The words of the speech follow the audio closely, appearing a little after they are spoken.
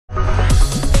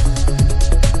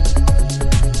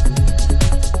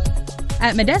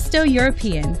At Modesto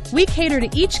European, we cater to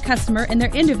each customer and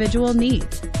their individual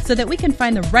needs so that we can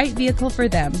find the right vehicle for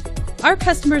them. Our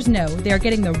customers know they are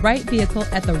getting the right vehicle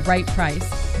at the right price.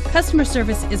 Customer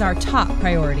service is our top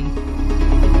priority.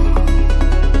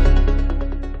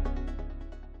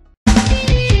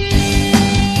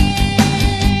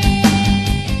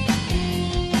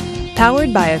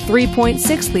 Powered by a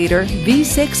 3.6-liter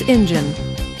V6 engine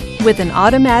with an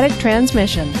automatic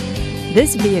transmission.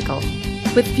 This vehicle,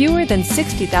 with fewer than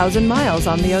 60,000 miles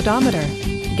on the odometer,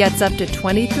 gets up to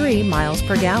 23 miles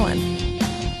per gallon.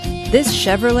 This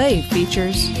Chevrolet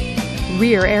features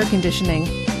rear air conditioning,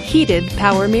 heated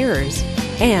power mirrors,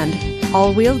 and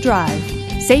all-wheel drive.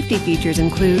 Safety features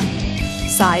include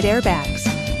side airbags,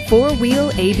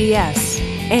 four-wheel ABS,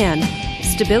 and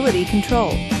stability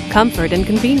control. Comfort and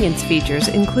convenience features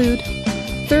include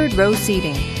third-row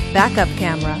seating, backup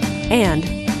camera, and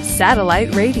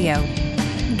satellite radio.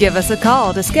 Give us a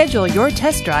call to schedule your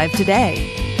test drive today.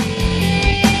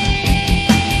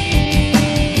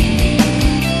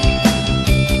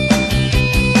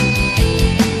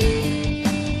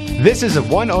 This is a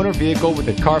one-owner vehicle with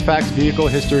a Carfax Vehicle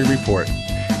History Report.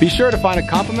 Be sure to find a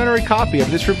complimentary copy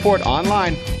of this report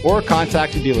online or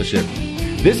contact the dealership.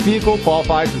 This vehicle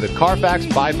qualifies for the Carfax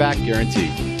Buyback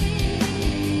Guarantee.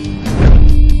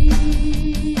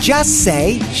 Just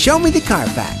say, "Show me the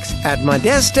Carfax" at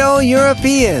Modesto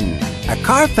European, a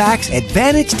Carfax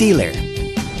Advantage dealer.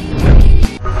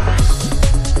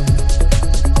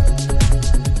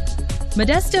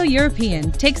 Modesto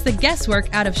European takes the guesswork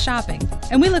out of shopping,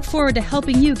 and we look forward to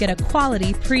helping you get a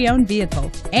quality pre-owned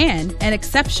vehicle and an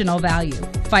exceptional value.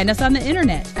 Find us on the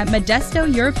internet at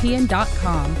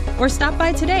modestoeuropean.com or stop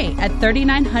by today at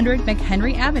 3900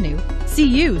 McHenry Avenue. See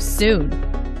you soon.